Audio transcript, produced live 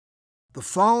The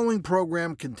following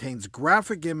program contains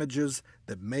graphic images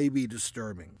that may be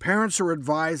disturbing. Parents are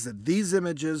advised that these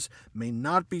images may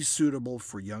not be suitable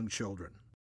for young children.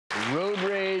 Road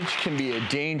rage can be a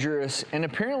dangerous and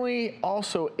apparently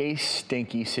also a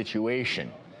stinky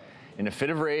situation. In a fit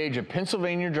of rage, a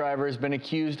Pennsylvania driver has been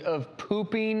accused of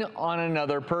pooping on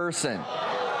another person.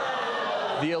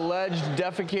 The alleged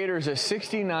defecator is a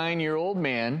 69-year-old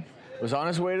man, was on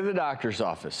his way to the doctor's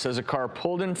office. Says a car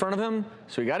pulled in front of him,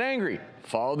 so he got angry,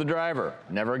 followed the driver.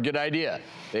 Never a good idea.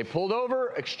 They pulled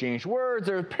over, exchanged words.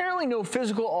 There was apparently no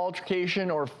physical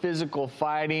altercation or physical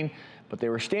fighting, but they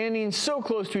were standing so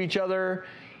close to each other.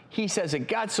 He says it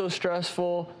got so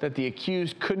stressful that the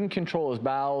accused couldn't control his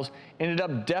bowels, ended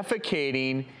up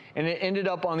defecating, and it ended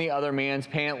up on the other man's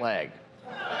pant leg.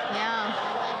 Yeah.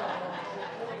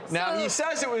 Now, he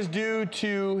says it was due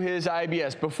to his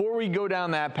IBS. Before we go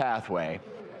down that pathway,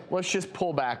 let's just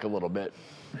pull back a little bit.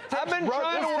 I've been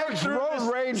trying to work through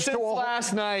road rage since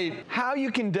last night. How you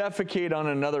can defecate on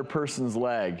another person's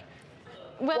leg?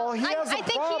 Well, I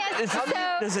think he has,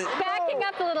 backing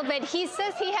up a little bit, he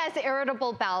says he has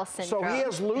irritable bowel syndrome. So he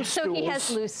has loose stools. So he has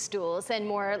loose stools and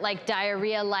more like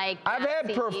diarrhea-like. I've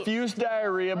had profuse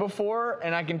diarrhea before,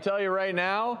 and I can tell you right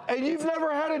now. And you've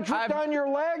never had it drip down your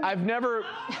leg? I've never,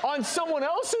 on someone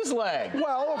else's leg.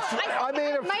 Well, I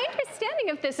mean, my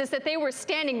understanding of this is that they were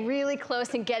standing really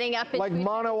close and getting up. Like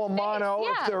mano a mano,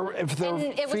 yeah. if their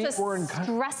feet were in. It was a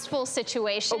stressful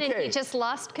situation, and he just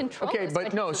lost control. Okay,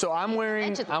 but no, so I'm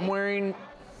wearing,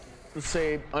 let's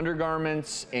say,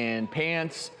 undergarments and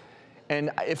pants, and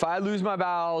if I lose my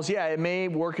bowels, yeah, it may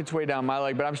work its way down my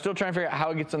leg, but I'm still trying to figure out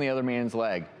how it gets on the other man's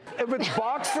leg. If it's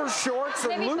boxer shorts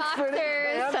and maybe loose-fitting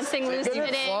pants, something loose-fitting,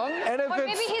 and if or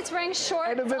maybe he's wearing shorts,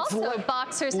 and if it's also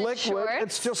boxers and shorts.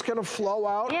 It's just going to flow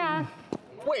out. Yeah.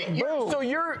 Wait,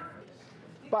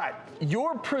 but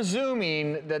you're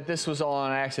presuming that this was all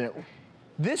an accident.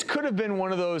 This could have been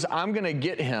one of those, I'm going to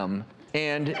get him.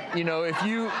 And, you know, if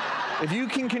you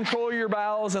can control your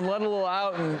bowels and let a little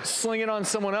out and sling it on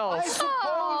someone else.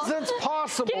 I suppose it's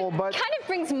possible, but. It kind of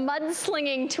brings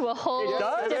mudslinging to a whole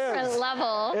different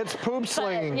level. It's poop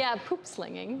slinging. Yeah, poop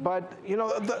slinging. But, you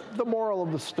know, the moral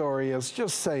of the story is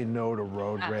just say no to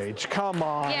road rage. Come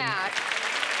on. Yeah.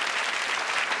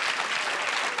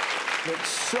 It's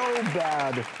so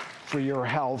bad for your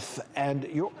health, and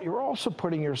you're also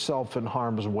putting yourself in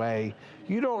harm's way.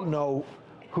 You don't know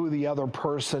who the other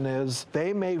person is.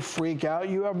 They may freak out.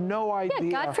 You have no idea.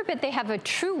 Yeah, God forbid they have a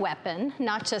true weapon,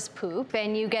 not just poop,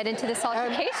 and you get into this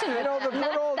altercation with them. You know, the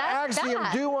good old axiom,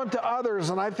 do unto others,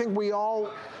 and I think we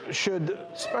all should,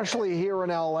 especially here in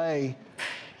LA,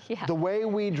 the way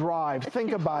we drive,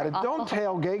 think about it. Don't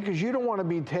tailgate, because you don't want to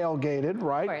be tailgated,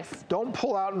 right? Of course. Don't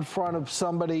pull out in front of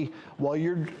somebody while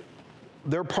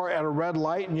they're at a red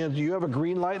light, and you have a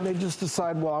green light, and they just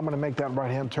decide, well, I'm going to make that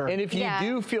right-hand turn. And if you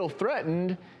do feel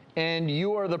threatened and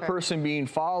you are the person being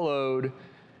followed,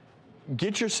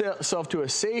 get yourself to a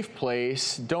safe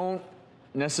place. Don't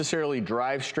necessarily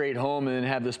drive straight home and then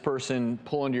have this person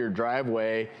pull into your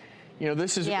driveway. You know,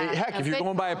 this is, heck, if you're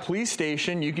going by a police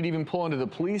station, you could even pull into the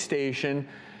police station,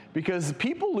 because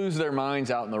people lose their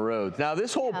minds out in the roads. Now,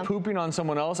 this whole pooping on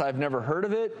someone else, I've never heard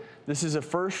of it. This is a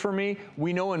first for me.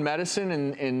 We know in medicine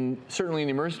and certainly in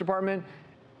the emergency department,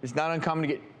 it's not uncommon to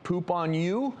get poop on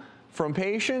you from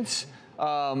patients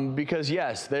because,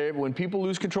 yes, when people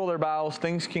lose control of their bowels,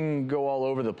 things can go all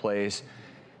over the place.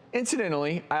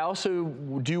 Incidentally, I also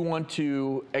do want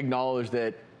to acknowledge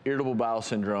that irritable bowel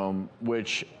syndrome,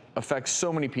 which affects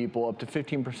so many people, up to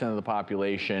 15% of the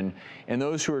population, and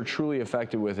those who are truly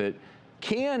affected with it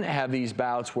can have these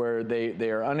bouts where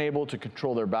they are unable to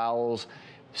control their bowels.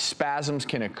 Spasms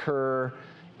can occur,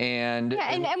 and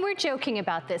we're joking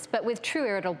about this, but with true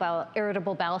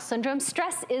irritable bowel syndrome,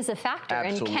 stress is a factor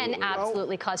and can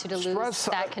absolutely cause you to lose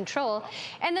that control.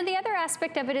 And then the other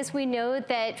aspect of it is we know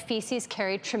that feces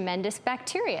carry tremendous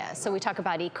bacteria. So we talk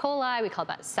about E. coli, we call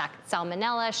that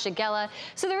Salmonella, Shigella.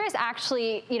 So there is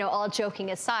actually, you know, all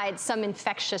joking aside, some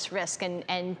infectious risk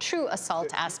and true assault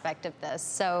aspect of this.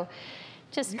 So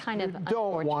just kind of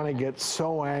don't want to get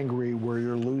so angry where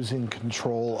you're losing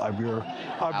control of your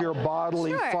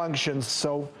bodily functions.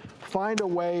 So find a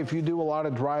way, if you do a lot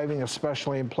of driving,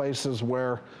 especially in places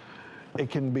where it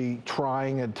can be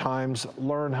trying at times,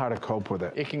 learn how to cope with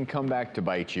it. It can come back to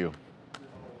bite you.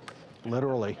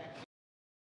 Literally.